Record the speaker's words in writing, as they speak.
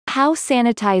How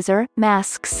sanitizer,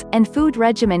 masks, and food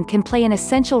regimen can play an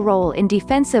essential role in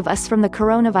defensive us from the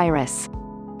coronavirus.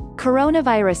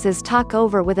 Coronaviruses talk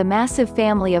over with a massive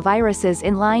family of viruses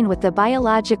in line with the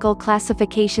biological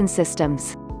classification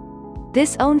systems.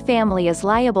 This own family is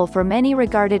liable for many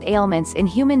regarded ailments in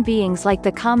human beings like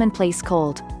the commonplace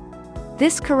cold.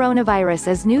 This coronavirus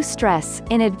is new stress,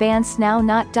 in advance now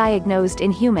not diagnosed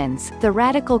in humans, the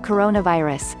radical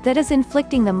coronavirus, that is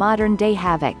inflicting the modern-day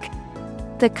havoc.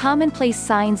 The commonplace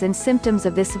signs and symptoms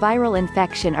of this viral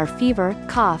infection are fever,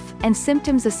 cough, and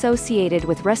symptoms associated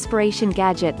with respiration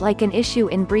gadget like an issue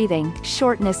in breathing,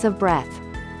 shortness of breath.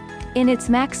 In its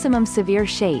maximum severe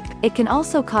shape, it can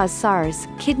also cause SARS,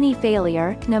 kidney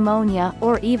failure, pneumonia,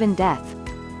 or even death.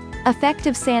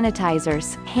 Effective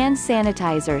sanitizers, hand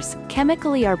sanitizers,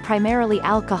 chemically are primarily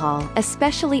alcohol,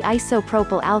 especially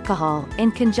isopropyl alcohol,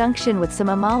 in conjunction with some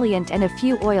emollient and a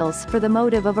few oils for the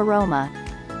motive of aroma.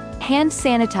 Hand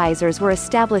sanitizers were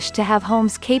established to have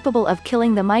homes capable of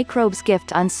killing the microbes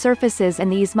gift on surfaces,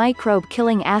 and these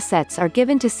microbe-killing assets are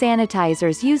given to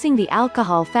sanitizers using the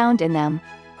alcohol found in them.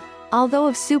 Although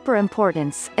of super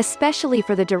importance, especially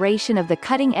for the duration of the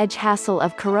cutting-edge hassle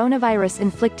of coronavirus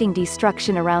inflicting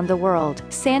destruction around the world,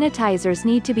 sanitizers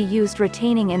need to be used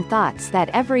retaining in thoughts that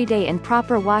every day and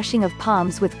proper washing of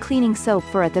palms with cleaning soap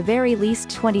for at the very least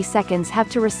 20 seconds have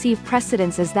to receive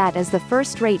precedence as that as the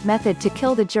first-rate method to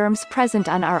kill the germs present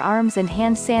on our arms, and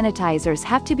hand sanitizers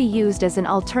have to be used as an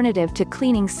alternative to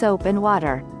cleaning soap and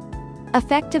water.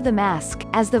 Effect of the mask,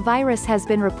 as the virus has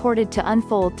been reported to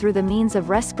unfold through the means of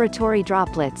respiratory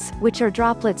droplets, which are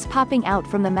droplets popping out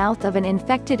from the mouth of an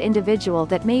infected individual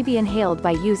that may be inhaled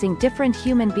by using different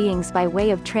human beings by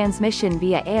way of transmission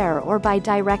via air or by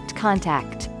direct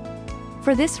contact.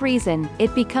 For this reason,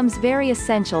 it becomes very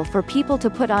essential for people to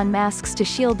put on masks to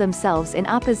shield themselves in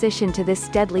opposition to this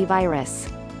deadly virus.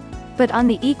 But on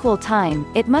the equal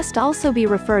time, it must also be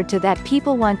referred to that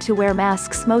people want to wear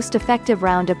masks most effective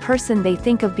round a person they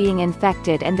think of being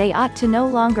infected, and they ought to no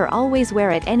longer always wear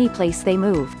it any place they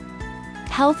move.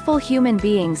 Healthful human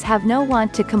beings have no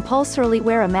want to compulsorily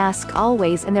wear a mask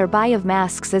always, and their buy of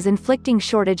masks is inflicting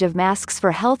shortage of masks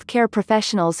for healthcare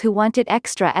professionals who want it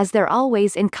extra as they're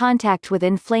always in contact with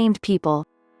inflamed people.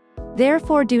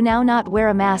 Therefore do now not wear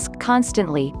a mask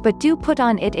constantly, but do put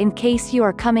on it in case you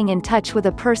are coming in touch with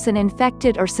a person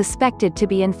infected or suspected to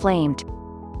be inflamed.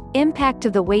 Impact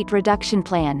of the weight reduction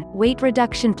plan. Weight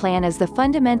reduction plan is the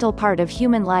fundamental part of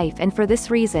human life, and for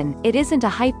this reason, it isn't a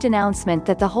hyped announcement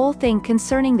that the whole thing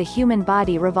concerning the human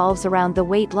body revolves around the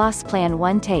weight loss plan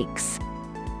one takes.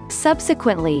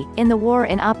 Subsequently, in the war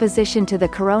in opposition to the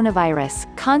coronavirus,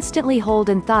 constantly hold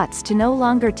in thoughts to no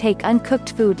longer take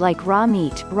uncooked food like raw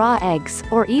meat, raw eggs,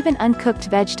 or even uncooked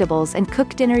vegetables, and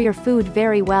cook dinner your food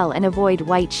very well and avoid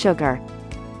white sugar.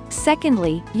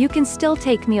 Secondly, you can still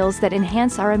take meals that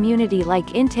enhance our immunity,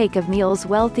 like intake of meals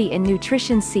wealthy in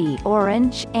nutrition C,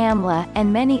 orange, amla,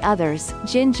 and many others,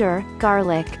 ginger,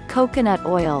 garlic, coconut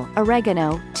oil,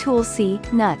 oregano, tulsi,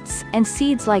 nuts, and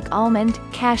seeds like almond,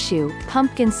 cashew,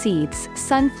 pumpkin seeds,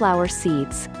 sunflower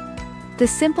seeds. The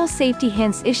simple safety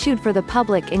hints issued for the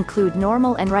public include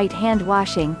normal and right hand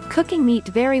washing, cooking meat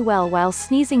very well while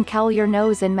sneezing, cowl your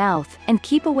nose and mouth, and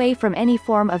keep away from any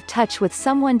form of touch with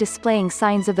someone displaying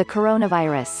signs of the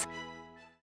coronavirus.